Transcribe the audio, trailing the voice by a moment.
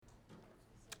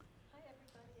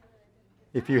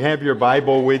If you have your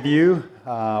Bible with you,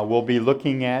 we'll be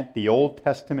looking at the Old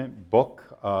Testament book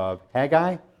of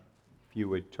Haggai. If you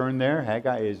would turn there,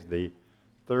 Haggai is the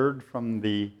third from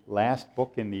the last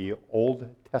book in the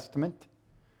Old Testament.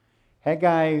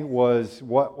 Haggai was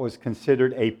what was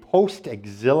considered a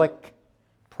post-exilic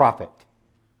prophet.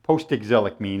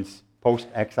 Post-exilic means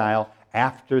post-exile,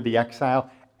 after the exile,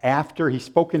 after he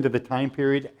spoke into the time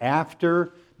period,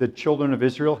 after the children of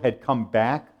Israel had come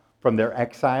back from their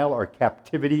exile or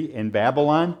captivity in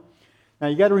Babylon. Now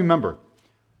you got to remember,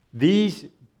 these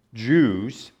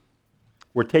Jews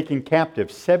were taken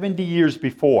captive 70 years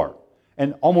before,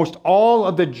 and almost all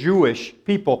of the Jewish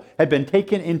people had been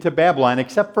taken into Babylon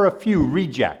except for a few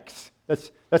rejects.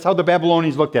 That's how the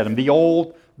Babylonians looked at them. The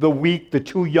old, the weak, the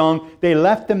too young. They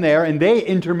left them there, and they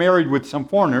intermarried with some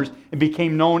foreigners and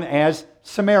became known as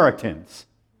Samaritans.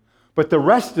 But the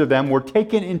rest of them were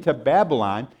taken into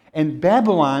Babylon, and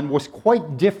Babylon was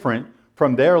quite different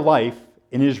from their life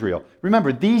in Israel.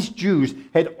 Remember, these Jews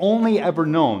had only ever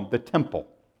known the temple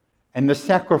and the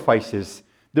sacrifices,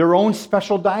 their own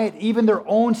special diet, even their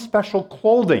own special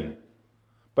clothing.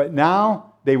 But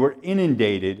now they were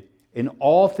inundated in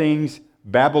all things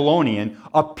Babylonian,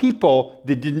 a people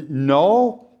that didn't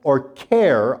know or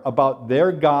care about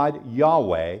their God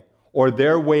Yahweh or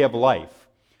their way of life.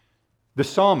 The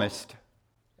psalmist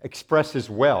expresses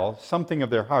well something of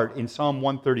their heart in Psalm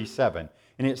 137,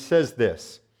 and it says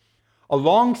this: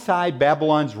 "Alongside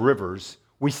Babylon's rivers,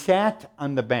 we sat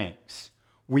on the banks.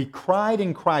 We cried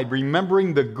and cried,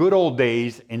 remembering the good old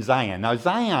days in Zion." Now,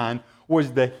 Zion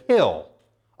was the hill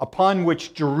upon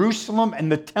which Jerusalem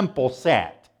and the temple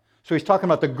sat. So he's talking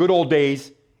about the good old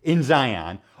days in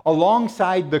Zion.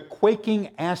 "Alongside the quaking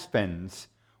aspens,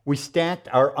 we stacked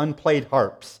our unplayed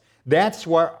harps. That's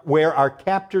where our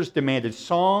captors demanded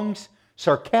songs,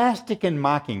 sarcastic and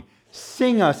mocking.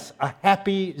 Sing us a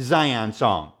happy Zion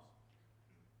song."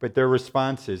 But their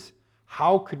response is,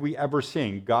 how could we ever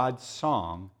sing God's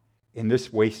song in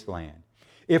this wasteland?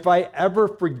 "If I ever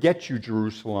forget you,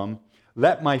 Jerusalem,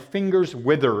 let my fingers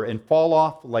wither and fall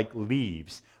off like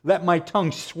leaves. Let my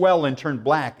tongue swell and turn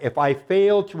black if I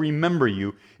fail to remember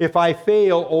you, if I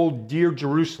fail, oh dear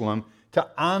Jerusalem, to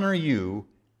honor you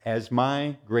as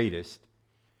my greatest."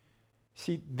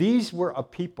 See, these were a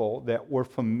people that were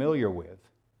familiar with,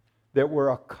 that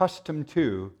were accustomed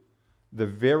to the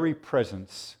very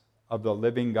presence of the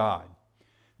living God.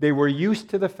 They were used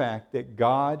to the fact that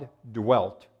God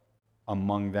dwelt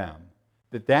among them,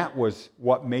 that was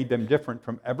what made them different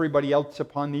from everybody else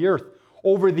upon the earth.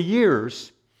 Over the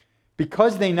years,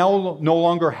 because they no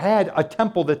longer had a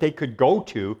temple that they could go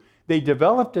to, they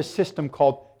developed a system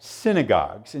called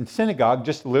synagogues. And synagogue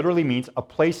just literally means a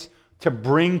place to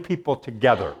bring people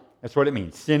together. That's what it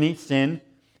means. Sin,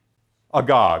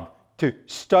 agog, to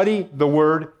study the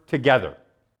word together.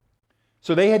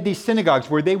 So they had these synagogues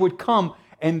where they would come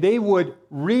and they would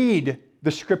read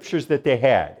the scriptures that they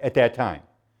had at that time.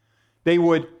 They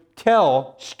would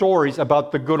tell stories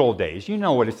about the good old days. You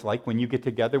know what it's like when you get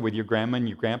together with your grandma and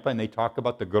your grandpa and they talk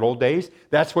about the good old days.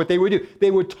 That's what they would do.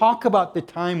 They would talk about the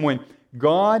time when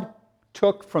God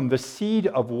took from the seed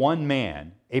of one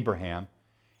man, Abraham,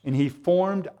 and he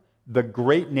formed the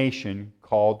great nation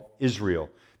called Israel.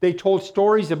 They told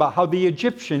stories about how the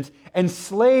Egyptians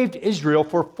enslaved Israel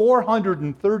for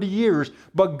 430 years,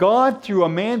 but God, through a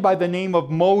man by the name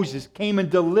of Moses, came and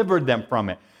delivered them from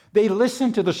it. They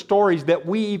listened to the stories that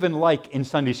we even like in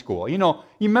Sunday school. You know,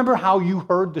 you remember how you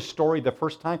heard the story the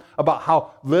first time about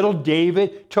how little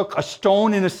David took a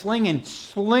stone in a sling and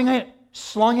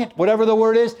slung it, whatever the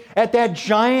word is, at that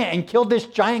giant and killed this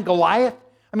giant Goliath?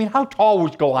 I mean, how tall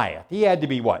was Goliath? He had to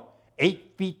be,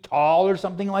 8 feet tall or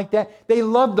something like that? They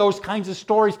loved those kinds of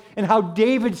stories, and how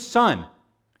David's son,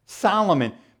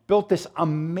 Solomon, built this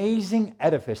amazing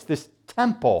edifice, this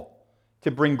temple,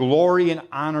 to bring glory and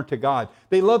honor to God.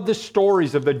 They loved the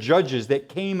stories of the judges that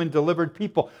came and delivered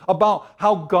people, about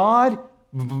how God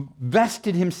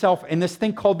vested himself in this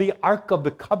thing called the Ark of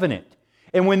the Covenant.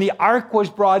 And when the Ark was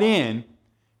brought in,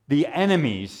 the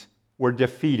enemies were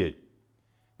defeated.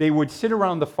 They would sit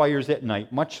around the fires at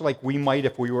night, much like we might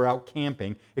if we were out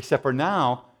camping, except for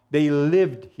now they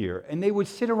lived here. And they would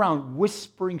sit around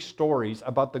whispering stories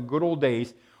about the good old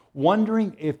days,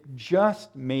 wondering if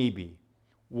just maybe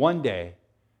one day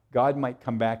God might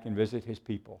come back and visit his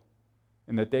people,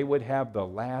 and that they would have the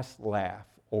last laugh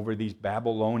over these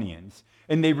Babylonians.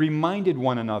 And they reminded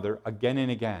one another again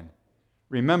and again,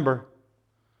 remember,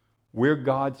 we're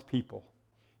God's people.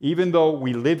 Even though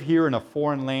we live here in a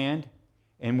foreign land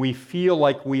and we feel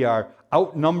like we are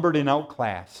outnumbered and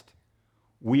outclassed,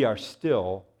 we are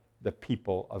still the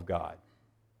people of God.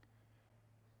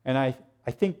 And I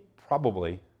think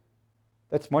probably,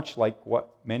 that's much like what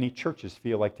many churches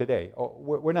feel like today. Oh,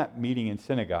 we're not meeting in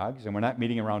synagogues and we're not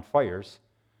meeting around fires,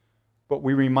 but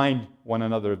we remind one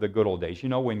another of the good old days. You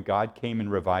know, when God came in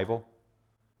revival,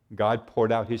 God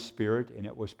poured out his Spirit and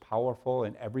it was powerful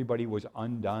and everybody was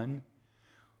undone.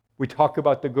 We talk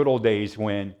about the good old days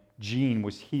when Jean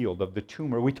was healed of the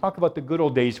tumor. We talk about the good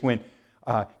old days when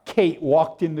Kate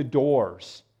walked in the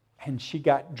doors and she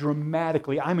got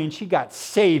she got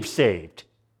saved.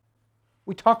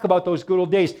 We talk about those good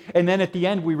old days. And then at the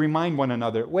end, we remind one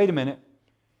another, wait a minute,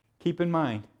 keep in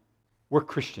mind, we're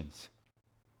Christians.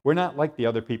 We're not like the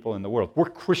other people in the world. We're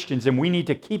Christians, and we need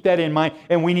to keep that in mind,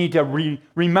 and we need to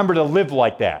remember to live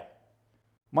like that.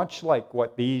 Much like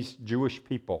what these Jewish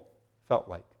people felt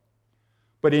like.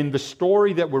 But in the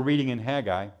story that we're reading in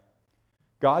Haggai,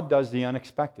 God does the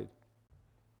unexpected.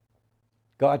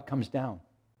 God comes down.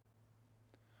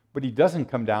 But he doesn't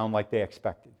come down like they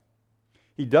expected.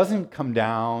 He doesn't come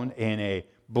down in a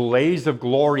blaze of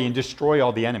glory and destroy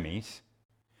all the enemies.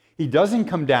 He doesn't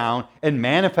come down and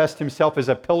manifest himself as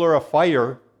a pillar of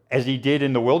fire as he did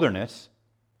in the wilderness.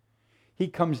 He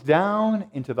comes down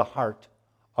into the heart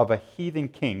of a heathen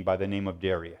king by the name of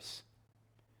Darius.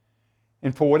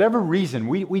 And for whatever reason,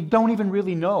 we don't even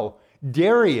really know,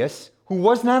 Darius, who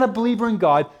was not a believer in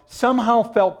God, somehow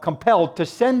felt compelled to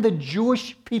send the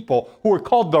Jewish people, who were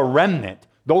called the remnant,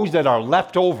 those that are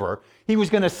left over, he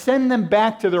was going to send them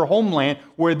back to their homeland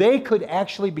where they could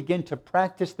actually begin to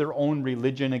practice their own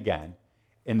religion again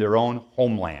in their own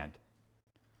homeland.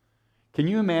 Can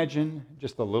you imagine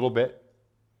just a little bit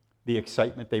the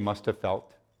excitement they must have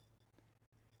felt?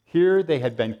 Here they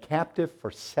had been captive for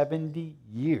 70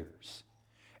 years.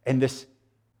 And this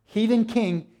heathen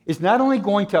king is not only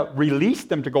going to release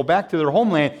them to go back to their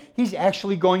homeland, he's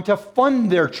actually going to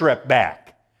fund their trip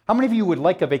back. How many of you would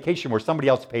like a vacation where somebody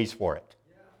else pays for it?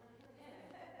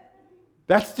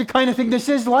 That's the kind of thing this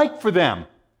is like for them.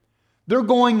 They're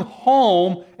going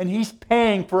home, and he's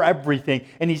paying for everything,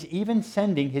 and he's even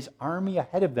sending his army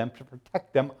ahead of them to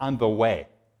protect them on the way.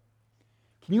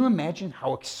 Can you imagine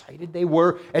how excited they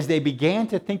were as they began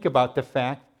to think about the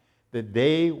fact that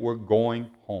they were going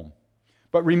home?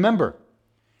 But remember,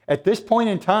 at this point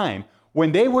in time,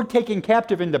 when they were taken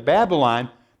captive into Babylon,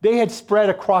 they had spread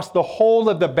across the whole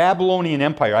of the Babylonian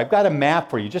Empire. I've got a map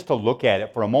for you just to look at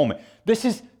it for a moment. This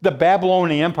is the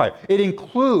Babylonian Empire. It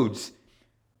includes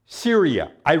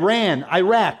Syria, Iran,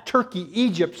 Iraq, Turkey,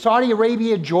 Egypt, Saudi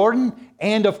Arabia, Jordan,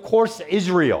 and of course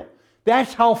Israel.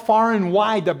 That's how far and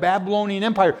wide the Babylonian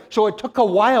Empire. So it took a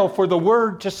while for the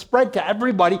word to spread to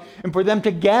everybody and for them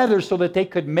to gather so that they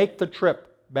could make the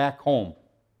trip back home.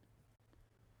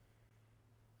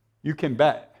 You can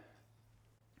bet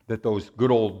that those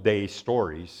good old day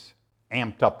stories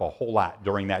amped up a whole lot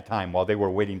during that time while they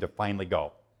were waiting to finally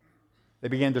go. They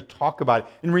began to talk about it.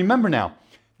 And remember now,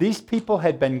 these people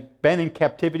had been in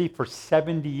captivity for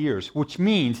 70 years, which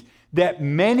means that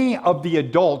many of the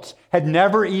adults had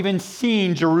never even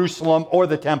seen Jerusalem or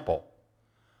the temple.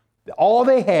 All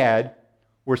they had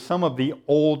were some of the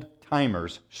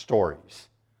old-timers' stories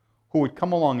who would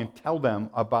come along and tell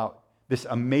them about this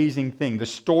amazing thing, the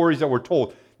stories that were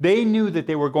told. They knew that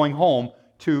they were going home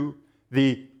to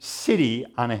the city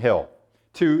on a hill,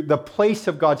 to the place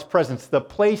of God's presence, the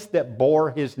place that bore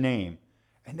his name.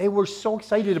 And they were so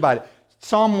excited about it.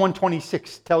 Psalm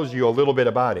 126 tells you a little bit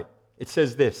about it. It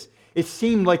says this: "It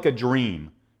seemed like a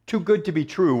dream, too good to be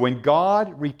true, when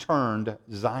God returned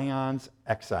Zion's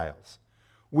exiles.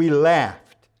 We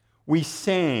laughed, we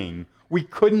sang, we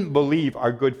couldn't believe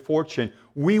our good fortune.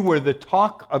 We were the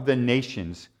talk of the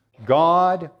nations.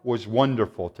 God was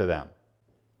wonderful to them."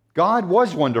 God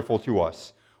was wonderful to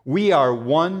us. We are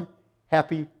one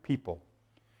happy people.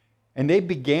 And they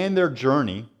began their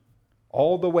journey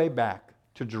all the way back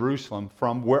to Jerusalem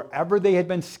from wherever they had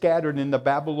been scattered in the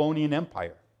Babylonian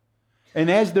Empire. And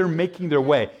as they're making their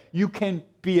way, you can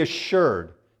be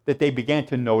assured that they began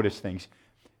to notice things.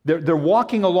 They're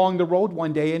walking along the road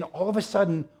one day, and all of a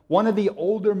sudden, one of the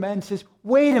older men says,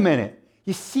 "Wait a minute,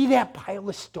 you see that pile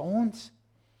of stones?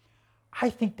 I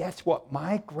think that's what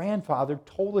my grandfather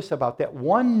told us about that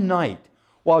one night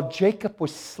while Jacob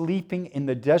was sleeping in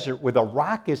the desert with a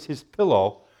rock as his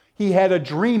pillow. He had a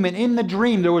dream, and in the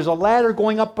dream there was a ladder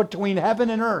going up between heaven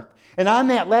and earth. And on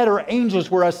that ladder, angels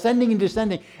were ascending and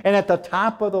descending. And at the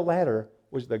top of the ladder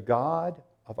was the God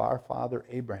of our father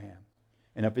Abraham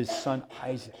and of his son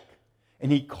Isaac.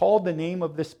 And he called the name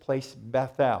of this place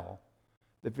Bethel,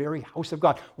 the very house of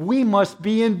God." We must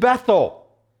be in Bethel.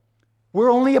 We're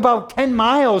only about 10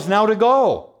 miles now to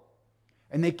go.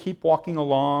 And they keep walking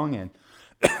along, and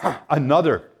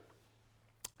another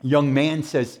young man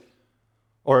says,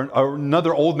 or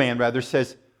another old man rather,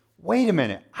 says, wait a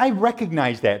minute, I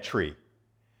recognize that tree.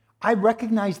 I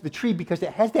recognize the tree because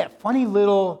it has that funny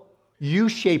little U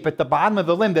shape at the bottom of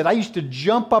the limb that I used to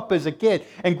jump up as a kid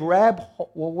and grab.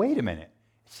 Well, wait a minute.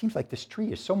 It seems like this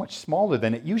tree is so much smaller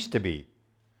than it used to be.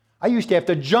 I used to have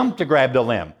to jump to grab the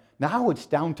limb. Now it's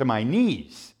down to my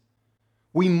knees.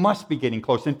 We must be getting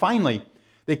close. And finally,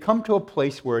 they come to a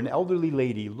place where an elderly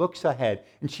lady looks ahead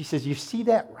and she says, you see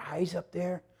that rise up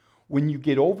there? When you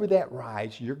get over that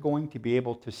rise, you're going to be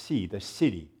able to see the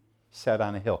city set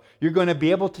on a hill. You're going to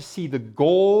be able to see the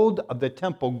gold of the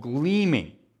temple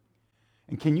gleaming.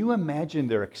 And can you imagine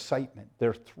their excitement,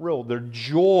 their thrill, their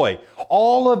joy,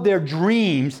 all of their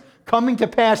dreams coming to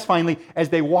pass finally as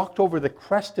they walked over the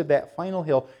crest of that final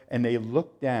hill and they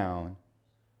looked down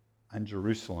on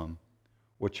Jerusalem,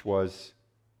 which was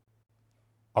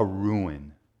a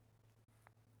ruin.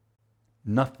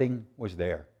 Nothing was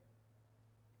there.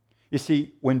 You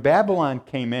see, when Babylon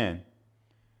came in,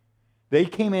 they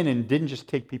came in and didn't just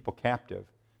take people captive.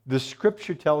 The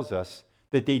scripture tells us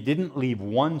that they didn't leave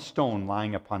one stone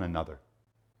lying upon another.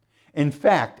 In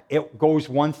fact, it goes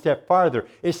one step farther.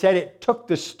 It said it took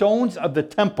the stones of the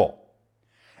temple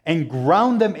and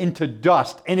ground them into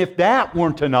dust. And if that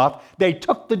weren't enough, they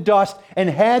took the dust and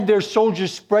had their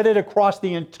soldiers spread it across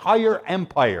the entire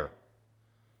empire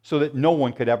so that no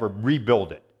one could ever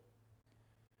rebuild it.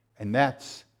 And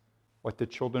that's what the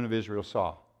children of Israel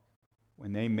saw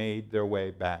when they made their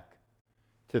way back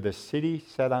to the city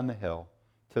set on the hill,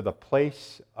 to the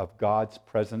place of God's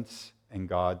presence and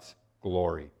God's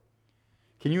glory.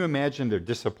 Can you imagine their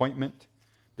disappointment,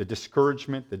 the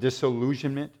discouragement, the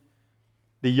disillusionment?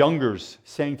 The youngers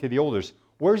saying to the olders,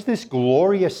 where's this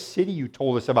glorious city you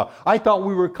told us about? I thought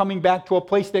we were coming back to a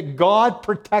place that God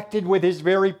protected with his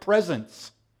very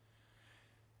presence.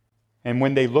 And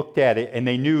when they looked at it and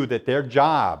they knew that their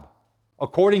job,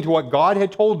 according to what God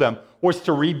had told them, was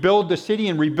to rebuild the city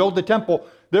and rebuild the temple,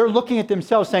 they're looking at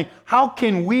themselves saying, how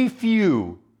can we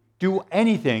few do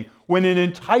anything when an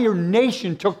entire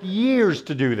nation took years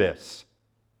to do this?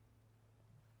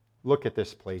 Look at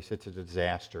this place. It's a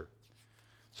disaster.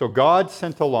 So God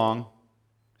sent along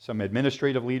some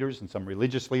administrative leaders and some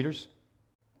religious leaders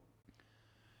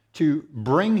to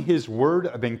bring his word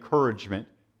of encouragement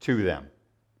to them.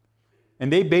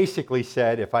 And they basically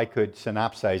said, if I could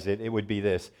synopsize it, it would be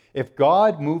this. If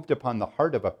God moved upon the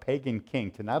heart of a pagan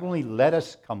king to not only let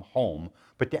us come home,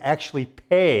 but to actually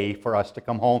pay for us to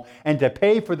come home and to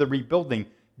pay for the rebuilding,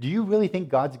 do you really think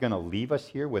God's going to leave us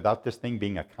here without this thing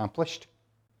being accomplished?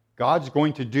 God's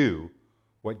going to do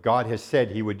what God has said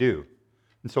he would do.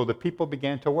 And so the people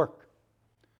began to work.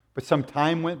 But some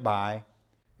time went by,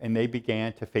 and they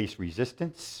began to face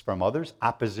resistance from others,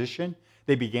 opposition.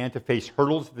 They began to face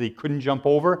hurdles that they couldn't jump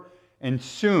over. And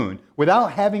soon,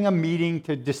 without having a meeting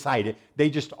to decide it,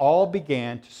 they just all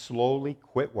began to slowly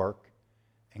quit work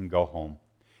and go home.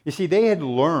 You see, they had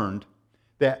learned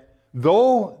that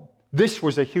though this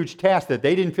was a huge task that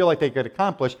they didn't feel like they could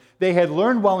accomplish, they had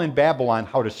learned while in Babylon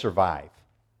how to survive,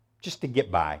 just to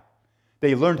get by.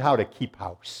 They learned how to keep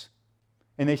house.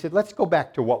 And they said, let's go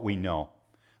back to what we know.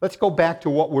 Let's go back to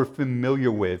what we're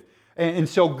familiar with. And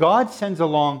so God sends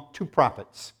along two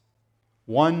prophets.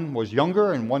 One was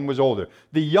younger and one was older.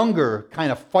 The younger,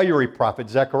 kind of fiery prophet,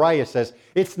 Zechariah, says,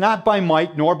 it's not by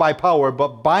might nor by power,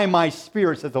 but by my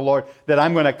spirit, says the Lord, that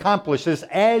I'm going to accomplish this,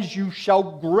 as you shall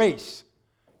grace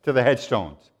to the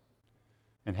headstones.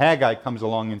 And Haggai comes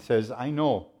along and says, I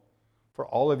know for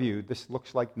all of you this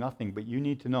looks like nothing, but you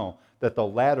need to know that the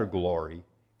latter glory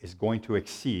is going to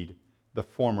exceed the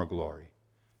former glory.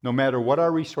 No matter what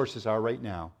our resources are right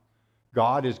now,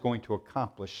 God is going to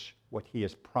accomplish what he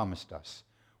has promised us.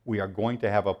 We are going to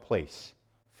have a place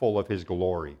full of his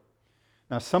glory.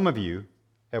 Now, some of you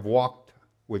have walked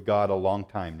with God a long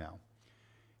time now.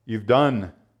 You've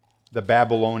done the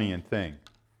Babylonian thing.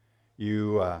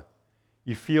 You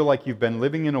feel like you've been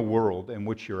living in a world in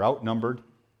which you're outnumbered,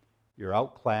 you're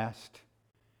outclassed,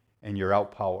 and you're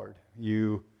outpowered.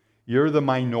 You're the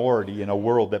minority in a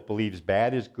world that believes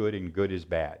bad is good and good is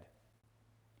bad.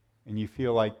 And you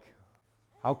feel like,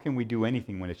 how can we do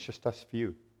anything when it's just us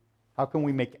few? How can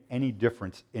we make any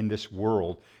difference in this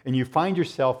world? And you find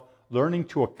yourself learning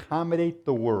to accommodate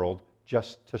the world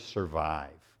just to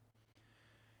survive.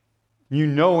 You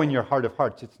know in your heart of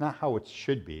hearts it's not how it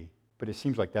should be, but it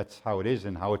seems like that's how it is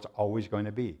and how it's always going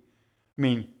to be. I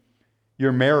mean,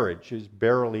 your marriage is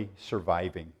barely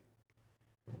surviving.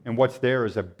 And what's there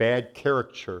is a bad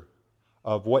caricature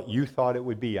of what you thought it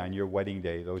would be on your wedding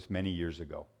day those many years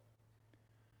ago.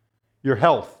 Your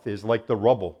health is like the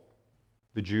rubble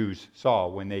the Jews saw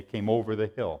when they came over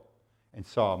the hill and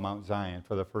saw Mount Zion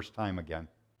for the first time again.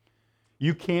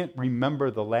 You can't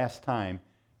remember the last time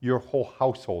your whole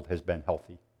household has been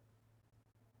healthy.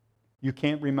 You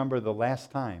can't remember the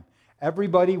last time.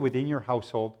 Everybody within your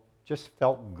household just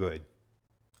felt good.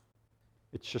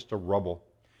 It's just a rubble.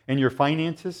 And your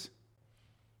finances?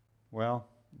 Well,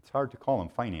 it's hard to call them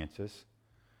finances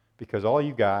because all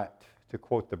you got, to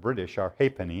quote the British, are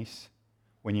halfpennies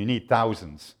when you need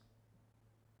thousands.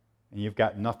 And you've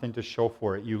got nothing to show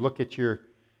for it. You look at your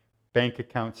bank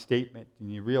account statement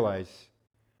and you realize,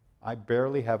 I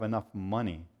barely have enough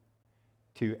money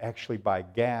to actually buy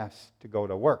gas to go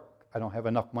to work. I don't have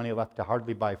enough money left to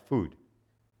hardly buy food.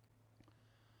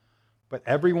 But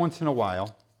every once in a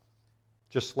while,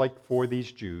 just like for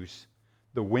these Jews,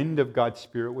 the wind of God's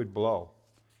Spirit would blow.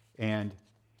 And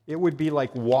it would be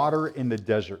like water in the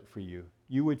desert for you.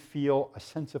 You would feel a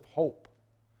sense of hope.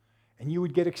 And you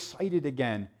would get excited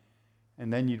again.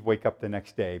 And then you'd wake up the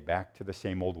next day back to the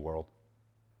same old world,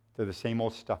 to the same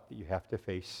old stuff that you have to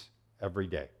face every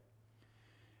day.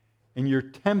 And you're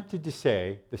tempted to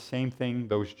say the same thing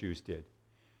those Jews did.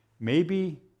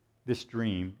 Maybe this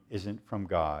dream isn't from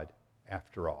God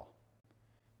after all.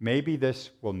 Maybe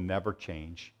this will never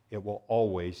change. It will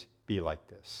always be like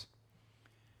this.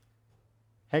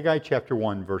 Haggai chapter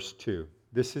 1, verse 2.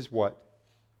 This is what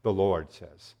the Lord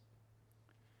says.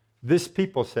 This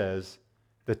people says,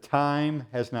 the time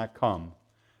has not come,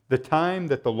 the time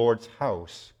that the Lord's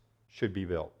house should be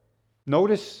built.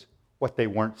 Notice what they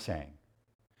weren't saying.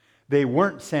 They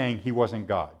weren't saying he wasn't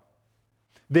God.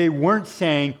 They weren't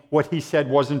saying what he said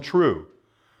wasn't true.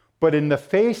 But in the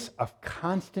face of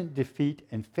constant defeat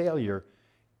and failure,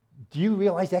 do you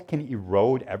realize that can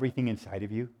erode everything inside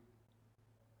of you?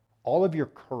 All of your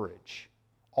courage,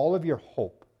 all of your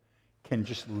hope can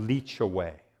just leach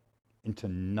away into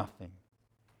nothing,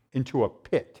 into a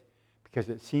pit, because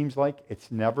it seems like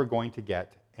it's never going to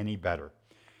get any better.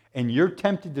 And you're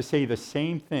tempted to say the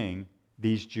same thing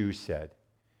these Jews said.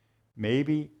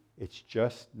 Maybe it's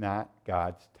just not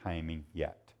God's timing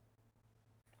yet.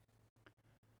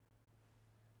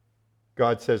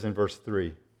 God says in verse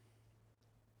 3,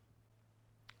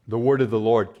 the word of the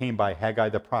Lord came by Haggai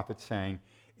the prophet saying,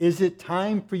 is it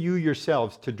time for you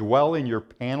yourselves to dwell in your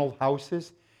paneled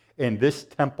houses and this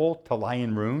temple to lie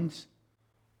in ruins?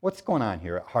 What's going on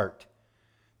here at heart?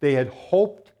 They had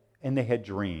hoped and they had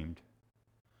dreamed,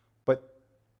 but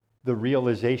the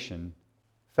realization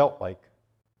felt like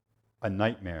a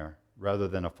nightmare rather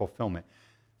than a fulfillment.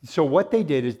 So what they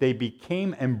did is they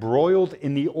became embroiled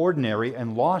in the ordinary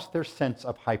and lost their sense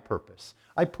of high purpose.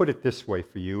 I put it this way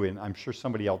for you, and I'm sure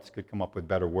somebody else could come up with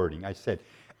better wording. I said,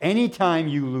 anytime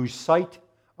you lose sight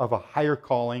of a higher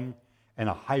calling and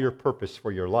a higher purpose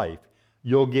for your life,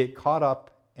 you'll get caught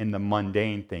up in the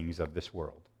mundane things of this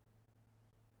world.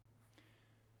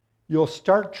 You'll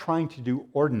start trying to do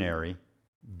ordinary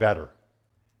better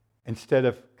instead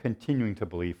of continuing to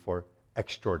believe for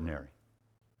extraordinary.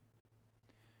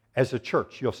 As a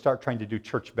church, you'll start trying to do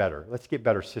church better. Let's get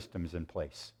better systems in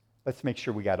place. Let's make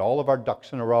sure we got all of our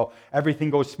ducks in a row. Everything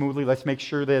goes smoothly. Let's make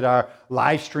sure that our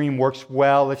live stream works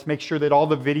well. Let's make sure that all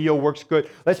the video works good.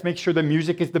 Let's make sure the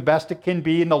music is the best it can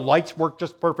be and the lights work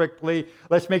just perfectly.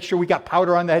 Let's make sure we got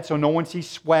powder on the head so no one sees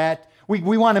sweat.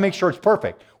 We want to make sure it's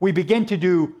perfect. We begin to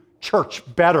do church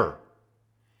better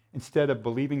instead of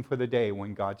believing for the day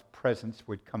when God's presence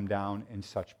would come down in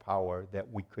such power that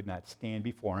we could not stand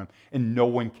before him and no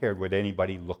one cared what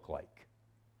anybody looked like.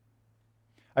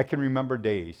 I can remember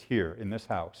days here in this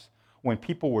house when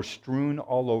people were strewn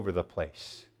all over the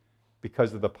place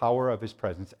because of the power of his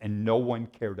presence and no one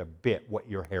cared a bit what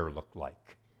your hair looked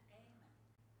like.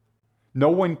 No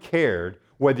one cared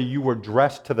whether you were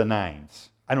dressed to the nines.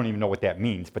 I don't even know what that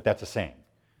means, but that's a saying.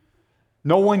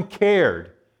 No one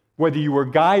cared whether you were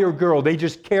guy or girl. They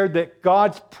just cared that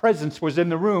God's presence was in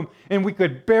the room and we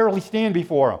could barely stand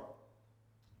before him.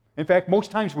 In fact,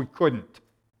 most times we couldn't.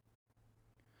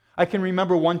 I can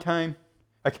remember one time,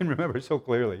 I can remember it so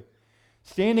clearly,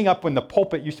 standing up when the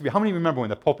pulpit used to be. How many remember when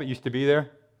the pulpit used to be there?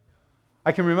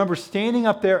 I can remember standing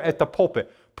up there at the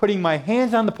pulpit, putting my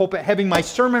hands on the pulpit, having my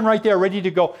sermon right there ready to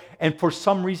go, and for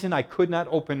some reason I could not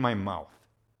open my mouth.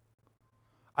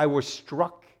 I was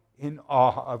struck in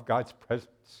awe of God's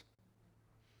presence.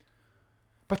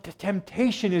 But the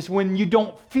temptation is when you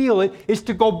don't feel it, is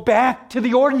to go back to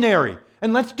the ordinary.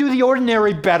 And let's do the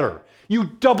ordinary better. You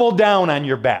double down on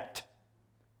your bet.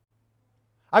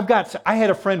 I had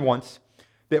a friend once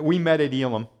that we met at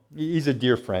Elam. He's a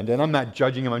dear friend, and I'm not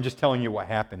judging him. I'm just telling you what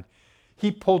happened.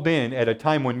 He pulled in at a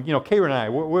time when, Karen and I,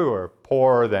 we were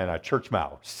poorer than a church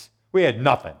mouse. We had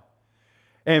nothing.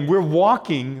 And we're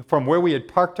walking from where we had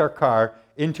parked our car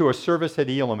into a service at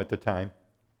Elam at the time.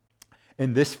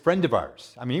 And this friend of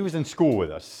ours, I mean, he was in school with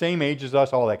us, same age as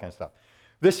us, all that kind of stuff.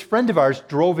 This friend of ours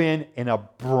drove in a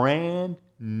brand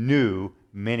new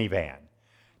minivan.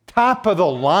 Top of the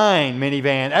line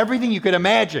minivan, everything you could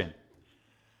imagine.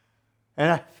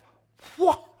 And I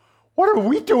thought, what are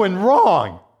we doing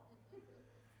wrong?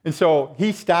 And so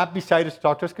he stopped beside us to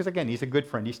talk to us, because again, he's a good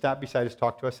friend. He stopped beside us to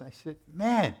talk to us, and I said,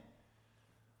 man,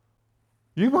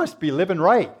 you must be living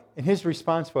right. And his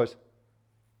response was,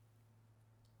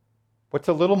 what's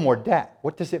a little more debt?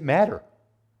 What does it matter?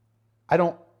 I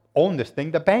don't own this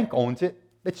thing. The bank owns it.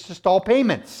 It's just all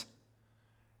payments.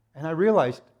 And I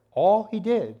realized all he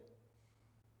did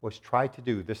was try to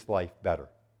do this life better,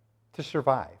 to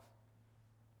survive,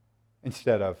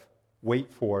 instead of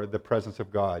wait for the presence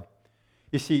of God.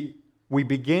 You see, we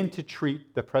begin to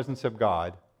treat the presence of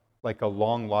God like a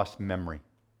long-lost memory.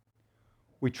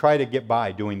 We try to get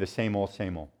by doing the same old,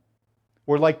 same old.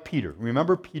 We're like Peter.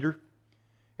 Remember Peter?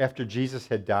 After Jesus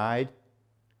had died,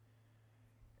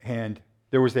 and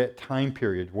there was that time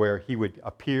period where he would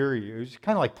appear. It was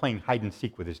kind of like playing hide and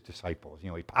seek with his disciples. You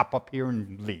know, he'd pop up here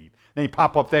and leave. Then he'd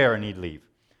pop up there and he'd leave.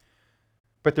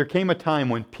 But there came a time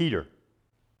when Peter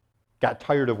got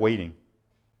tired of waiting,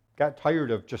 got tired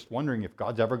of just wondering if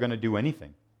God's ever going to do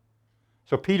anything.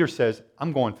 So Peter says,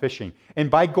 I'm going fishing.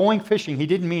 And by going fishing, he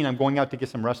didn't mean I'm going out to get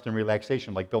some rest and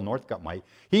relaxation like Bill Northcutt might.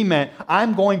 He meant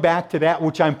I'm going back to that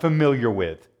which I'm familiar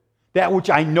with, that which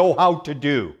I know how to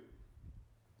do.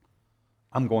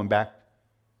 I'm going back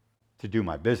to do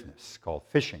my business called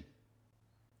fishing.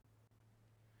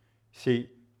 See,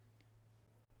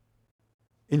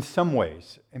 in some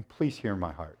ways, and please hear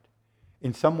my heart,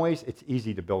 in some ways it's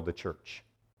easy to build a church.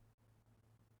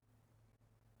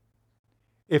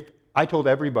 If I told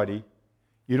everybody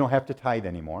you don't have to tithe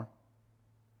anymore,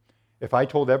 if I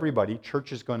told everybody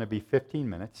church is going to be 15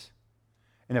 minutes,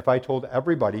 and if I told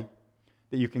everybody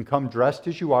that you can come dressed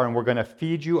as you are and we're going to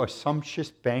feed you a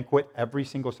sumptuous banquet every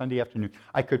single Sunday afternoon,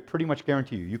 I could pretty much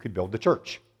guarantee you could build a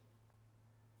church.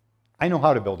 I know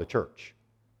how to build a church.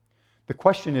 The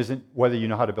question isn't whether you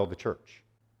know how to build a church.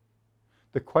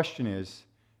 The question is,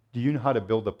 do you know how to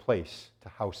build a place to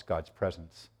house God's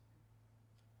presence?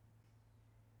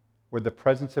 Where the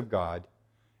presence of God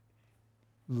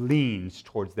leans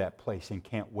towards that place and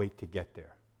can't wait to get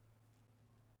there.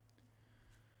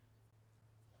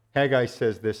 Haggai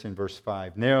says this in verse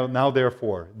 5. Now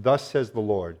therefore, thus says the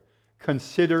Lord,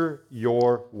 consider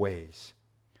your ways.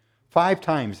 5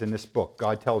 times in this book,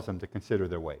 God tells them to consider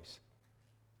their ways.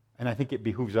 And I think it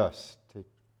behooves us to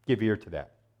give ear to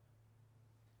that.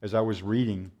 As I was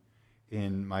reading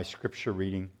in my scripture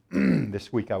reading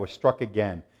this week, I was struck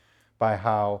again by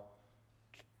how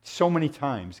so many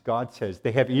times God says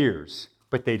they have ears,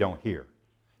 but they don't hear.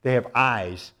 They have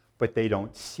eyes, but they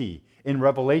don't see. In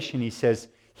Revelation, he says,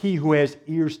 he who has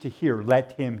ears to hear,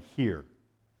 let him hear.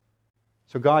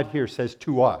 So God here says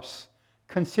to us,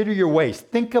 consider your ways.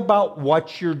 Think about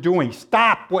what you're doing.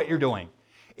 Stop what you're doing.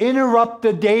 Interrupt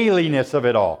the dailiness of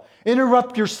it all.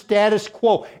 Interrupt your status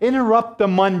quo. Interrupt the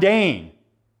mundane.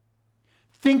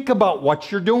 Think about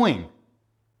what you're doing.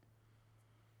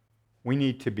 We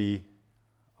need to be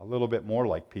a little bit more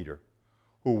like Peter,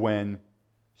 who when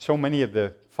so many of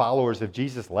the followers of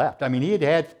Jesus left, I mean, he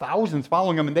had thousands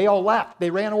following him, and they all left. They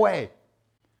ran away.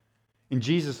 And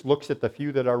Jesus looks at the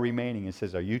few that are remaining and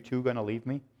says, are you too going to leave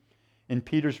me? And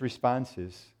Peter's response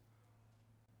is,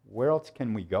 where else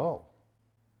can we go?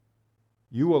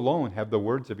 You alone have the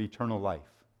words of eternal life.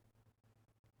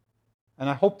 And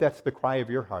I hope that's the cry of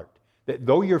your heart, that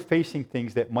though you're facing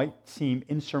things that might seem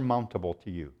insurmountable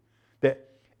to you, that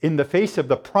in the face of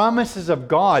the promises of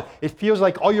God, it feels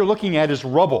like all you're looking at is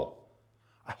rubble.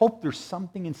 I hope there's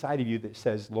something inside of you that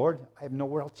says, Lord, I have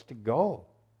nowhere else to go.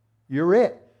 You're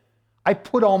it. I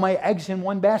put all my eggs in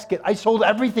one basket. I sold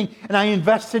everything and I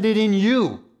invested it in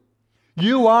you.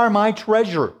 You are my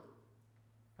treasure.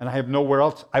 And I have nowhere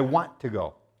else I want to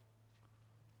go.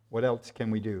 What else can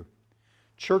we do?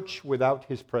 Church without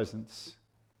his presence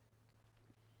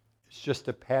is just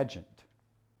a pageant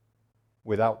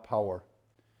without power.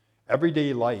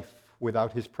 Everyday life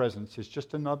without his presence is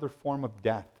just another form of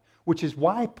death, which is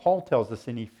why Paul tells us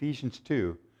in Ephesians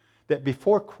 2 that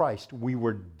before Christ we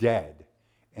were dead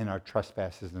in our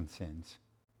trespasses and sins.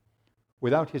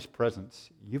 Without his presence,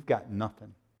 you've got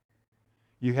nothing.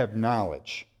 You have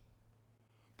knowledge.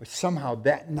 But somehow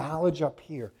that knowledge up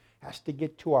here has to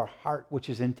get to our heart, which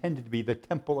is intended to be the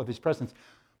temple of his presence.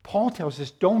 Paul tells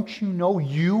us, don't you know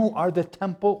you are the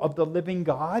temple of the living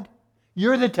God?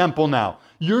 You're the temple now.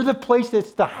 You're the place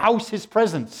that's to house his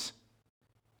presence.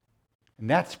 And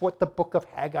that's what the book of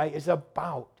Haggai is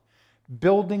about.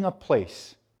 building a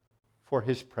place for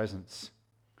His presence.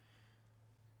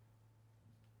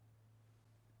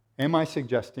 Am I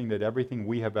suggesting that everything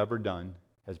we have ever done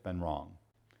has been wrong?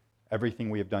 Everything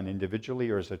we have done individually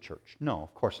or as a church? No,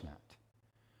 of course not.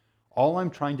 All I'm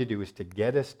trying to do is to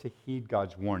get us to heed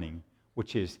God's warning,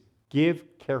 which is give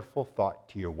careful thought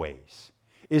to your ways.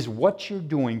 Is what you're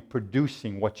doing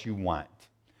producing what you want?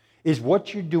 Is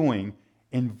what you're doing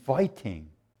inviting,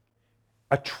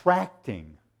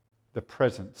 attracting the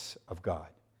presence of God?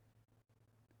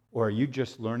 Or are you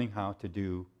just learning how to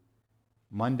do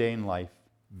mundane life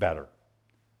better,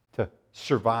 to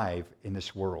survive in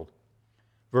this world?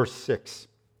 Verse 6,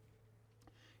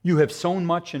 you have sown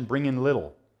much and bring in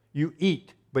little. You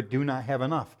eat, but do not have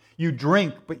enough. You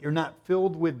drink, but you're not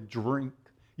filled with drink.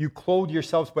 You clothe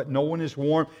yourselves, but no one is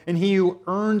warm. And he who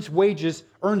earns wages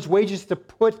to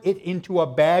put it into a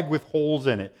bag with holes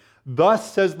in it.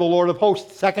 Thus says the Lord of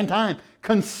hosts, second time,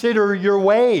 consider your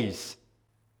ways.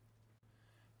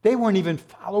 They weren't even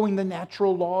following the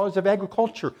natural laws of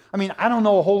agriculture. I mean, I don't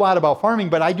know a whole lot about farming,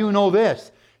 but I do know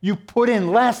this. You put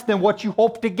in less than what you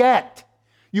hope to get.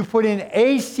 You put in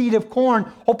a seed of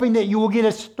corn, hoping that you will get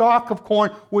a stalk of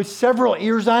corn with several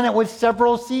ears on it, with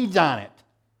several seeds on it.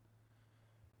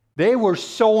 They were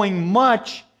sowing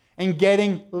much and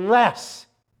getting less.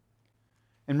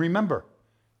 And remember,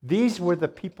 these were the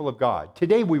people of God.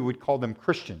 Today we would call them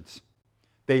Christians.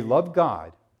 They loved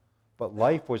God, but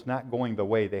life was not going the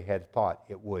way they had thought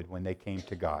it would when they came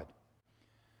to God.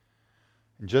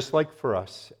 And just like for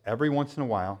us, every once in a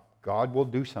while, God will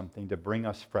do something to bring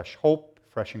us fresh hope,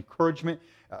 fresh encouragement.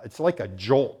 It's like a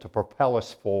jolt to propel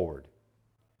us forward.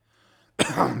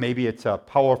 Maybe it's a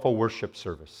powerful worship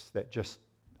service that just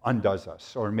undoes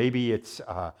us. Or maybe it's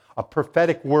a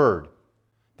prophetic word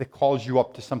that calls you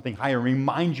up to something higher,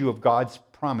 reminds you of God's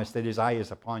promise that His eye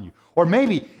is upon you. Or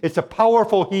maybe it's a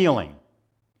powerful healing.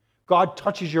 God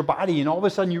touches your body and all of a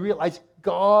sudden you realize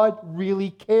God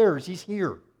really cares. He's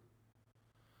here.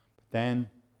 Then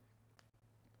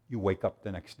you wake up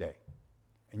the next day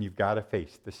and you've got to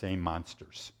face the same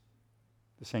monsters,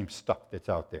 the same stuff that's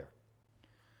out there.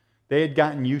 They had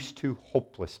gotten used to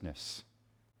hopelessness.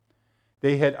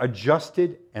 They had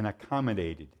adjusted and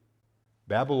accommodated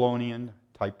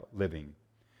Babylonian-type living.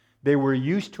 They were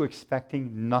used to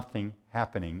expecting nothing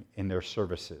happening in their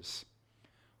services.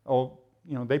 Oh,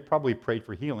 they probably prayed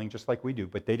for healing just like we do,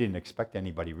 but they didn't expect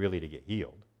anybody really to get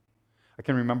healed. I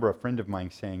can remember a friend of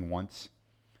mine saying once,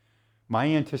 my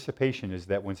anticipation is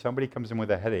that when somebody comes in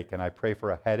with a headache and I pray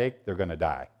for a headache, they're going to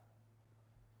die.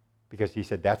 Because he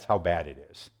said that's how bad it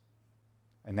is.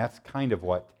 And that's kind of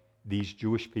what these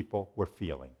Jewish people were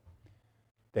feeling.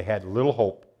 They had little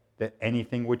hope that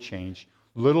anything would change,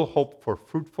 little hope for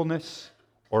fruitfulness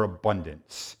or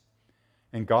abundance.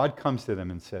 And God comes to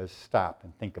them and says, stop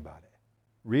and think about it.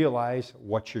 Realize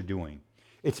what you're doing.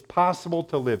 It's possible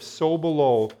to live so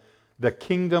below the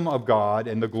kingdom of God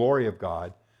and the glory of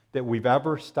God that we've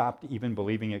ever stopped even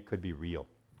believing it could be real.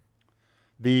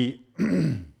 The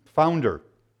founder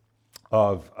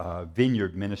of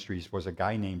Vineyard Ministries was a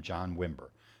guy named John Wimber.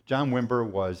 John Wimber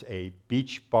was a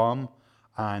beach bum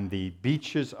on the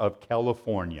beaches of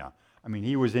California. I mean,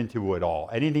 he was into it all.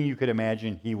 Anything you could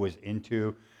imagine, he was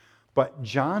into. But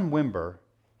John Wimber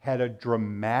had a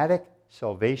dramatic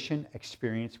salvation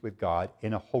experience with God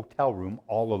in a hotel room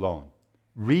all alone,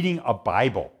 reading a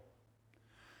Bible.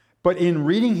 But in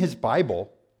reading his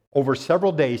Bible over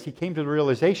several days, he came to the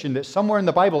realization that somewhere in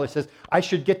the Bible it says, I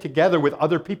should get together with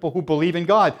other people who believe in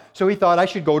God. So he thought I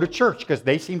should go to church because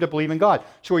they seem to believe in God.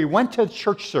 So he went to a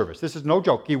church service. This is no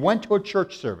joke. He went to a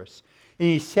church service and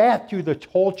he sat through the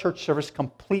whole church service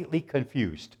completely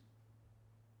confused.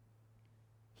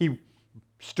 He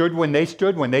stood when they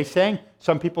sang.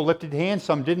 Some people lifted hands,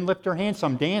 some didn't lift their hands,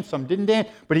 some danced, some didn't dance,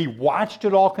 but he watched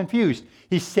it all confused.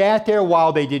 He sat there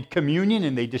while they did communion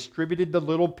and they distributed the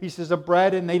little pieces of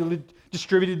bread and they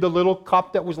distributed the little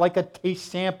cup that was like a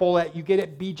taste sample that you get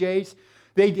at BJ's.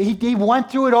 He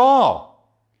went through it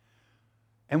all.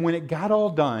 And when it got all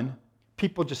done,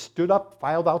 people just stood up,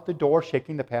 filed out the door,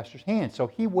 shaking the pastor's hand. So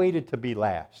he waited to be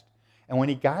last. And when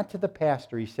he got to the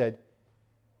pastor, he said,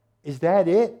 is that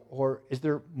it, or is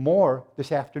there more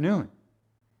this afternoon?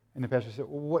 And the pastor said,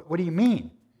 well, what do you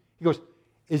mean? He goes,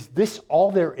 is this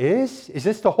all there is? Is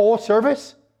this the whole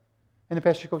service? And the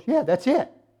pastor goes, yeah, that's it. And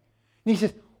he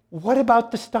says, what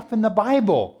about the stuff in the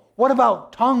Bible? What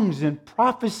about tongues and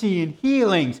prophecy and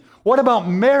healings? What about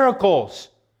miracles?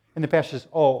 And the pastor says,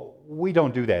 oh, we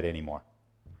don't do that anymore.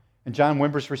 And John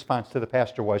Wimber's response to the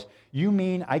pastor was, you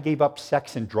mean I gave up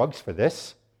sex and drugs for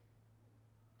this?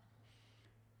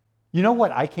 You know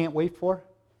what I can't wait for?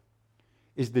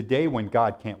 is the day when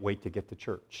God can't wait to get to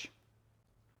church.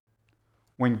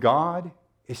 When God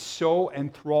is so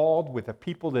enthralled with the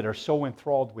people that are so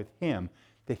enthralled with him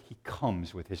that he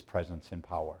comes with his presence and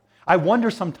power. I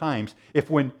wonder sometimes if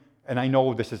and I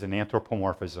know this is an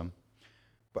anthropomorphism,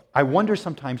 but I wonder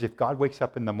sometimes if God wakes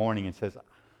up in the morning and says,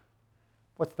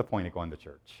 what's the point of going to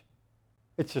church?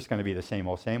 It's just going to be the same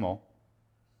old, same old.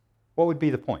 What would be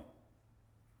the point?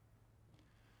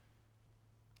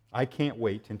 I can't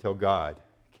wait until God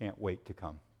can't wait to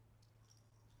come.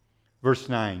 Verse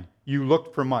 9, you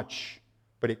looked for much,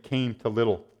 but it came to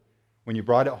little. When you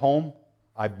brought it home,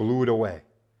 I blew it away.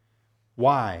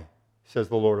 Why, says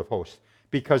the Lord of hosts?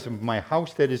 Because of my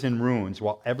house that is in ruins,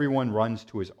 while everyone runs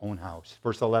to his own house.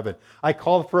 Verse 11, I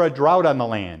called for a drought on the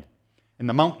land, and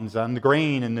the mountains, on the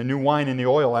grain, and the new wine, and the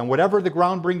oil, and whatever the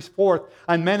ground brings forth,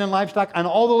 on men and livestock, on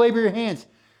all the labor of your hands.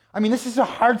 I mean, this is a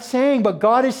hard saying, but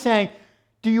God is saying,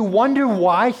 do you wonder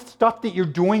why stuff that you're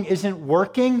doing isn't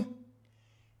working?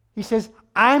 He says,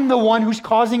 I'm the one who's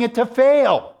causing it to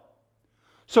fail,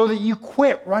 so that you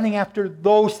quit running after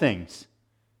those things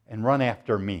and run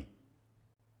after me.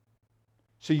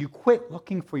 So you quit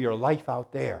looking for your life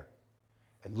out there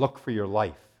and look for your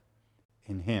life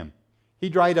in him. He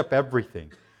dried up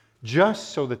everything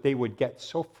just so that they would get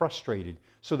so frustrated,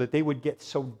 so that they would get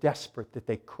so desperate that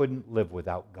they couldn't live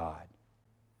without God.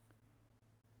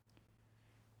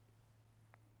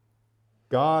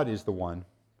 God is the one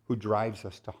who drives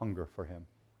us to hunger for him,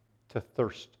 to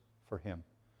thirst for him,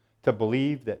 to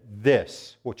believe that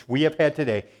this, which we have had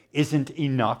today, isn't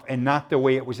enough and not the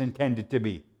way it was intended to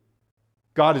be.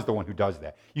 God is the one who does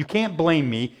that. You can't blame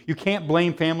me. You can't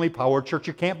blame Family Power Church.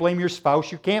 You can't blame your spouse.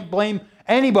 You can't blame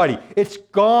anybody. It's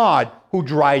God who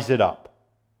dries it up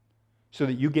so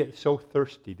that you get so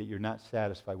thirsty that you're not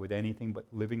satisfied with anything but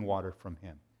living water from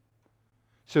him,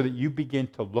 so that you begin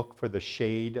to look for the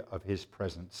shade of his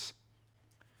presence.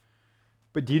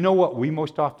 But do you know what we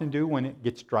most often do when it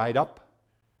gets dried up?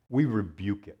 We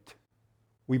rebuke it.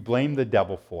 We blame the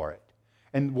devil for it.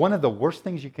 And one of the worst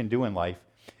things you can do in life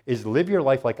is live your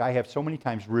life like I have so many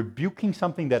times, rebuking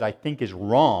something that I think is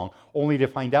wrong, only to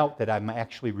find out that I'm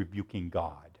actually rebuking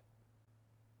God.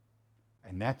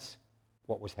 And that's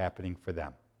what was happening for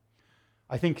them.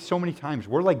 I think so many times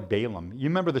we're like Balaam. You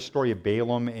remember the story of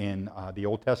Balaam in the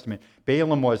Old Testament?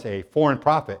 Balaam was a foreign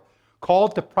prophet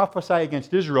called to prophesy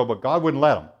against Israel, but God wouldn't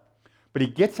let him. But he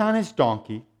gets on his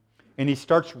donkey and he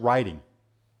starts riding.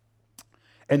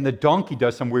 And the donkey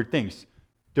does some weird things.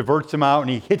 Diverts him out and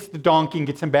he hits the donkey and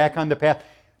gets him back on the path.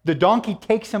 The donkey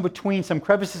takes him between some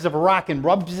crevices of a rock and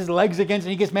rubs his legs against it,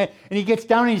 and he gets mad. And he gets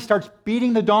down and he starts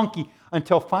beating the donkey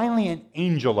until finally an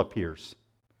angel appears.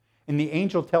 And the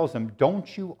angel tells him,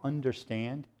 don't you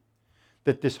understand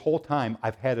that this whole time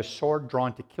I've had a sword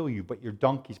drawn to kill you, but your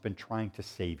donkey's been trying to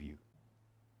save you?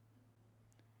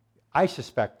 I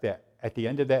suspect that at the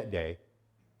end of that day,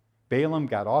 Balaam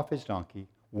got off his donkey,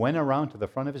 went around to the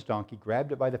front of his donkey,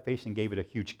 grabbed it by the face, and gave it a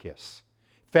huge kiss.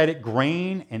 Fed it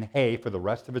grain and hay for the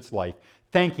rest of its life,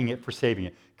 thanking it for saving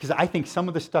it. Because I think some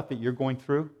of the stuff that you're going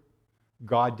through,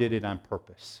 God did it on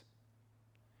purpose,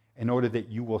 in order that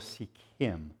you will seek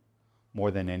him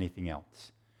more than anything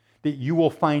else. That you will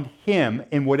find him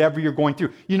in whatever you're going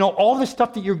through. You know, all the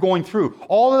stuff that you're going through,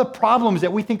 all of the problems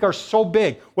that we think are so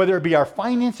big, whether it be our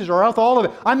finances or health, all of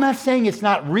it. I'm not saying it's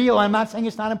not real. I'm not saying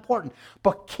it's not important.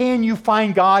 But can you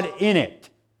find God in it?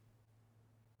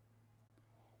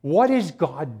 What is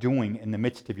God doing in the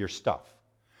midst of your stuff?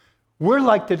 We're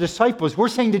like the disciples. We're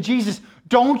saying to Jesus,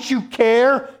 don't you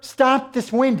care? Stop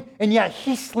this wind. And yet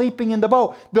he's sleeping in the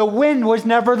boat. The wind was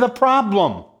never the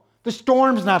problem. The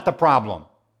storm's not the problem.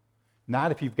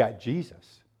 Not if you've got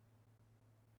Jesus.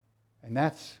 And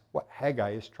that's what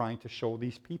Haggai is trying to show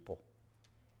these people.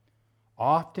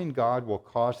 Often God will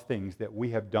cause things that we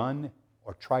have done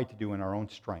or tried to do in our own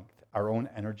strength, our own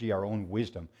energy, our own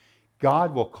wisdom.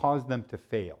 God will cause them to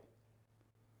fail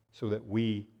so that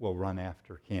we will run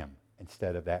after him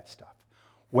instead of that stuff.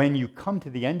 When you come to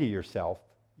the end of yourself,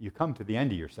 you come to the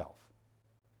end of yourself.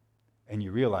 And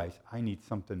you realize, I need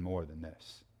something more than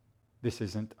this. This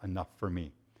isn't enough for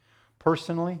me.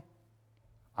 Personally,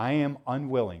 I am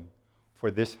unwilling for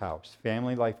this house,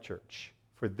 Family Life Church,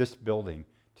 for this building,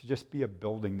 to just be a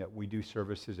building that we do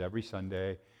services every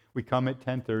Sunday. We come at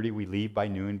 10:30, we leave by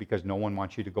noon because no one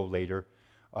wants you to go later.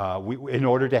 In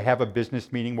order to have a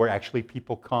business meeting where actually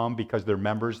people come because they're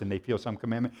members and they feel some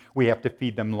commitment, we have to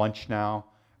feed them lunch now.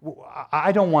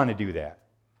 I don't want to do that.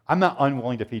 I'm not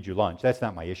unwilling to feed you lunch. That's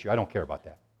not my issue. I don't care about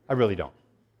that. I really don't.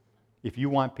 If you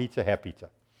want pizza, have pizza.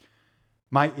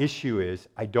 My issue is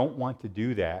I don't want to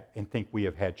do that and think we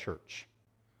have had church.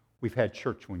 We've had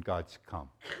church when God's come.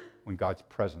 when God's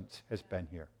presence has been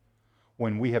here.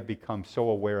 When we have become so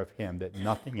aware of Him that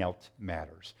nothing else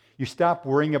matters. You stop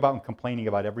worrying about and complaining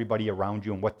about everybody around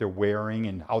you and what they're wearing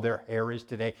and how their hair is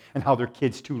today and how their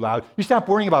kid's too loud. You stop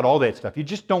worrying about all that stuff. You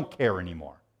just don't care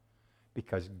anymore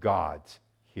because God's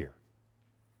here.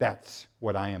 That's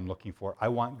what I am looking for. I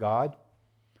want God,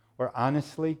 or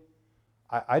honestly,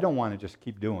 I don't want to just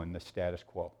keep doing the status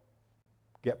quo.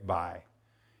 Get by.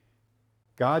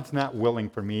 God's not willing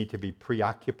for me to be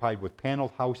preoccupied with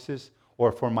paneled houses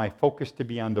or for my focus to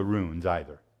be on the ruins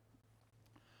either.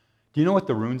 Do you know what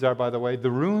the ruins are, by the way?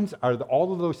 The ruins are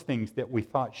all of those things that we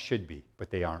thought should be, but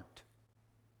they aren't.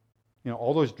 You know,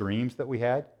 all those dreams that we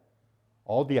had,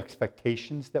 all the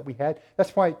expectations that we had.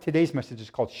 That's why today's message is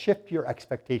called Shift Your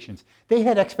Expectations. They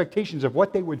had expectations of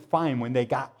what they would find when they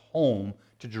got home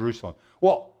to Jerusalem.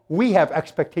 Well, we have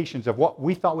expectations of what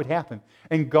we thought would happen,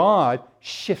 and God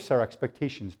shifts our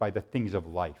expectations by the things of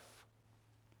life.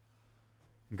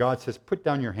 God says, put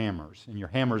down your hammers, and your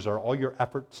hammers are all your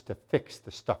efforts to fix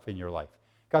the stuff in your life.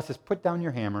 God says, put down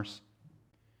your hammers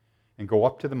and go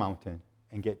up to the mountain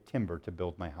and get timber to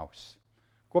build my house.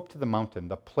 Go up to the mountain,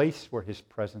 the place where His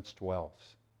presence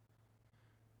dwells.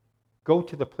 Go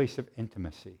to the place of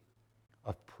intimacy,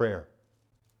 of prayer,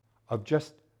 of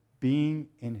just being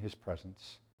in His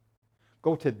presence.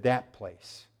 Go to that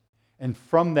place, and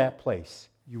from that place,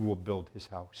 you will build His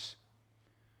house.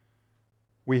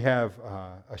 We have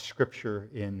a scripture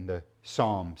in the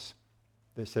Psalms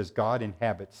that says God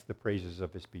inhabits the praises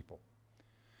of His people.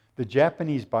 The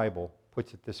Japanese Bible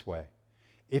puts it this way: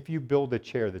 if you build a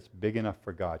chair that's big enough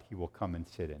for God, He will come and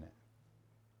sit in it.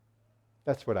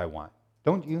 That's what I want.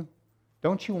 Don't you?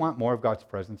 Don't you want more of God's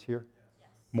presence here? Yes.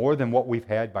 More than what we've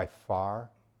had by far?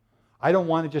 I don't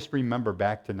want to just remember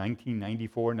back to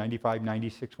 1994, 95,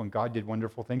 96 when God did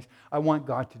wonderful things. I want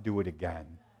God to do it again.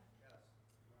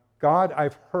 God,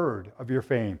 I've heard of your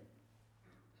fame.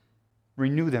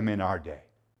 Renew them in our day.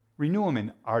 Renew them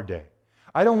in our day.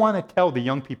 I don't want to tell the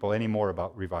young people anymore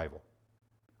about revival.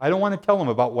 I don't want to tell them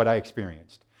about what I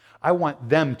experienced. I want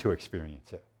them to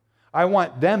experience it. I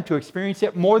want them to experience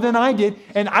it more than I did,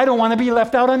 and I don't want to be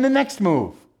left out on the next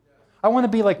move. I want to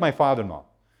be like my father-in-law.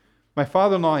 My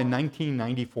father-in-law in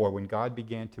 1994, when God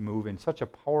began to move in such a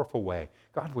powerful way,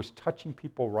 God was touching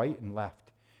people right and left.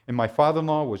 And my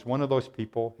father-in-law was one of those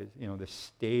people, the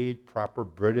staid, proper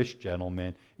British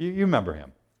gentleman. You remember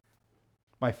him.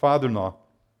 My father-in-law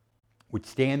would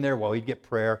stand there while he'd get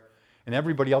prayer, and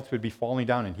everybody else would be falling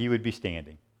down, and he would be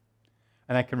standing.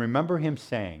 And I can remember him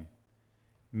saying,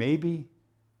 maybe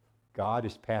God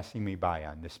is passing me by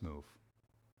on this move.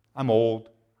 I'm old.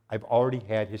 I've already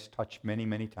had His touch many,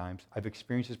 many times. I've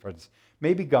experienced His presence.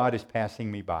 Maybe God is passing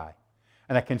me by.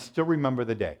 And I can still remember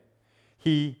the day.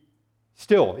 He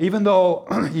still, even though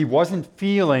he wasn't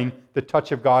feeling the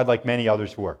touch of God like many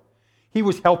others were, he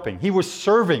was helping. He was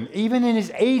serving. Even in his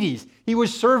 80s, he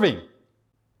was serving.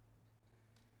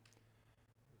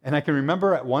 And I can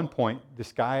remember at one point,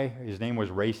 this guy, his name was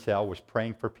Ray Sell, was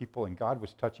praying for people, and God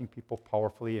was touching people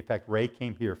powerfully. In fact, Ray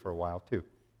came here for a while, too.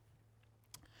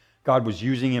 God was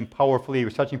using him powerfully. He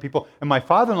was touching people. And my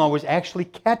father-in-law was actually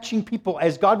catching people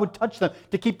as God would touch them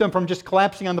to keep them from just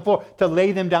collapsing on the floor, to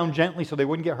lay them down gently so they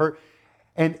wouldn't get hurt.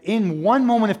 And in one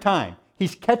moment of time,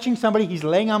 he's catching somebody, he's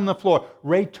laying on the floor.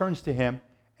 Ray turns to him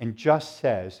and just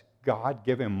says, God,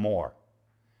 give him more.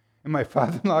 And my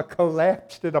father-in-law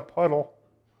collapsed in a puddle.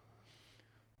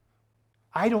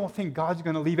 I don't think God's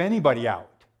going to leave anybody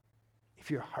out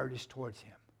if your heart is towards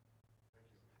Him.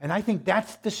 And I think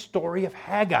that's the story of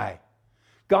Haggai.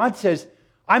 God says,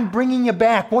 I'm bringing you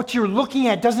back. What you're looking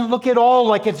at doesn't look at all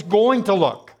like it's going to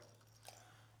look.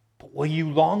 But will you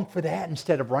long for that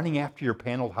instead of running after your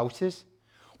paneled houses?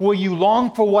 Will you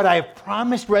long for what I have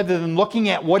promised rather than looking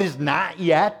at what is not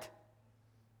yet?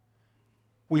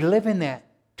 We live in that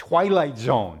twilight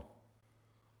zone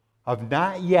of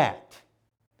not yet,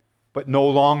 but no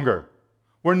longer.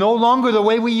 We're no longer the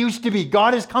way we used to be.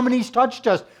 God has come and He's touched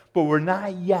us, but we're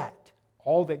not yet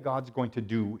all that God's going to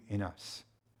do in us.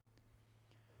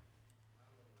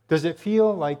 Does it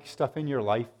feel like stuff in your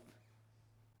life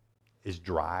is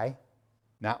dry?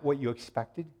 Not what you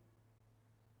expected?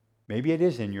 Maybe it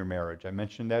is in your marriage. I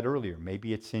mentioned that earlier.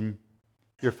 Maybe it's in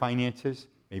your finances.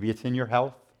 Maybe it's in your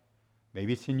health.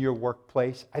 Maybe it's in your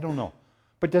workplace. I don't know.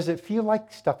 But does it feel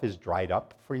like stuff is dried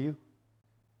up for you?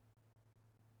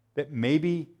 That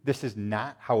maybe this is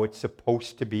not how it's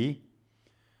supposed to be?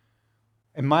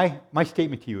 And my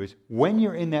statement to you is, when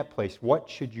you're in that place, what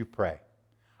should you pray?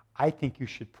 I think you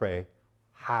should pray,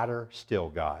 hotter still,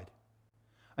 God,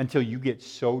 until you get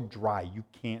so dry you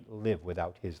can't live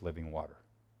without His living water.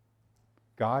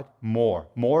 God,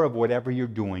 more of whatever you're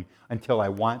doing until I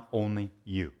want only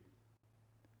you.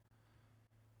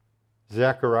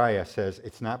 Zechariah says,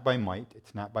 it's not by might,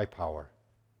 it's not by power,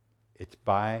 it's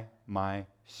by my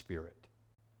Spirit.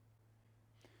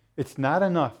 It's not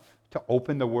enough to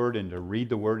open the Word and to read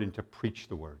the Word and to preach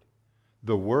the Word.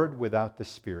 The Word without the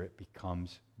Spirit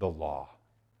becomes the law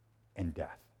and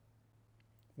death.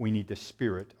 We need the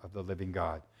Spirit of the living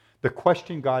God. The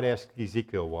question God asked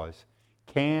Ezekiel was,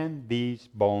 can these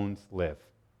bones live?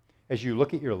 As you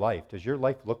look at your life, does your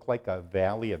life look like a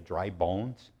valley of dry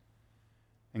bones?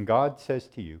 And God says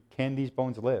to you, can these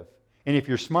bones live? And if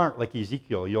you're smart like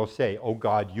Ezekiel, you'll say, oh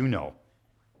God, you know.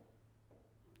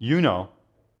 You know.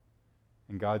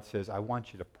 And God says, I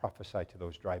want you to prophesy to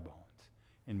those dry bones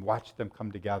and watch them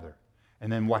come together. And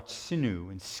then watch sinew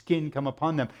and skin come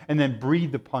upon them. And then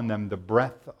breathe upon them the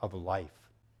breath of life.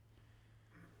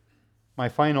 My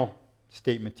final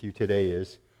statement to you today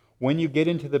is, when you get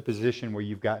into the position where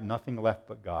you've got nothing left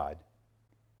but God,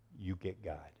 you get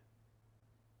God.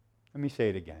 Let me say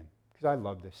it again, because I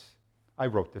love this. I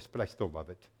wrote this, but I still love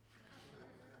it.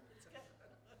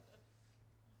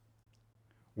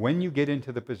 When you get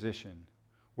into the position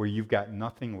where you've got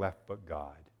nothing left but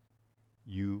God,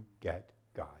 you get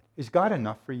God. Is God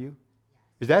enough for you?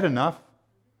 Is that enough?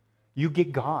 You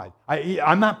get God.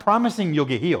 I'm not promising you'll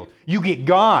get healed. You get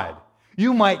God.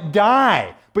 You might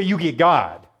die, but you get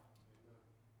God.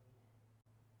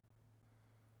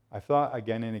 I've thought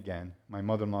again and again, my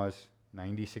mother-in-law's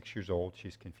 96 years old.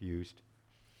 She's confused.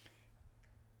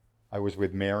 I was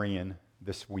with Marion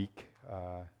this week,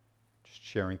 just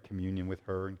sharing communion with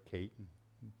her and Kate and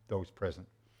those present.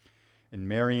 And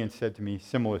Marion said to me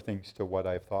similar things to what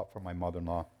I've thought for my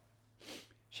mother-in-law.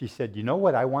 She said, you know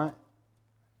what I want?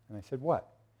 And I said, what?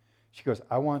 She goes,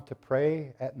 I want to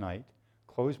pray at night,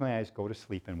 close my eyes, go to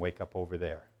sleep, and wake up over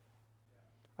there.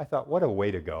 I thought, what a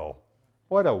way to go.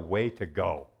 What a way to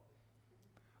go.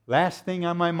 Last thing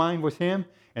on my mind was him,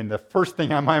 and the first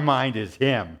thing on my mind is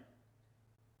him.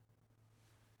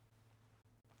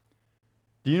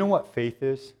 Do you know what faith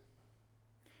is?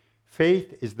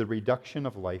 Faith is the reduction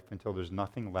of life until there's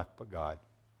nothing left but God.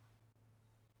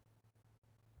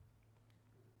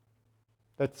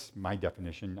 That's my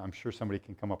definition. I'm sure somebody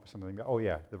can come up with something. Oh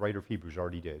yeah, the writer of Hebrews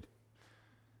already did.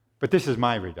 But this is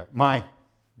my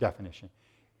definition.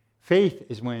 Faith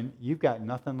is when you've got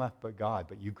nothing left but God,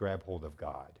 but you grab hold of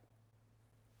God.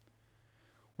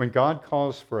 When God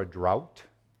calls for a drought,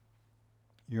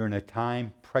 you're in a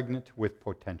time pregnant with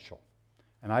potential.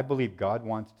 And I believe God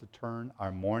wants to turn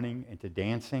our mourning into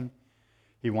dancing.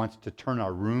 He wants to turn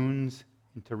our ruins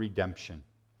into redemption.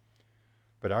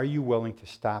 But are you willing to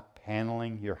stop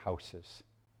paneling your houses,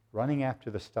 running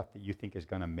after the stuff that you think is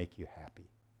going to make you happy?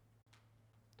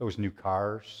 Those new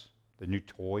cars, the new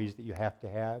toys that you have to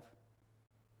have,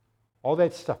 all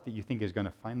that stuff that you think is going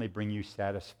to finally bring you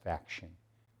satisfaction.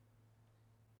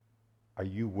 Are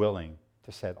you willing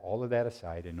to set all of that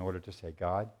aside in order to say,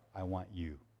 God, I want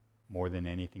you more than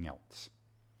anything else?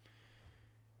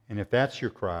 And if that's your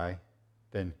cry,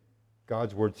 then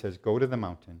God's word says, go to the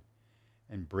mountain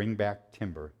and bring back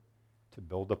timber to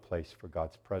build a place for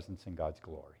God's presence and God's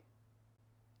glory.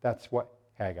 That's what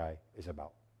Haggai is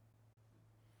about.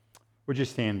 Would you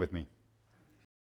stand with me?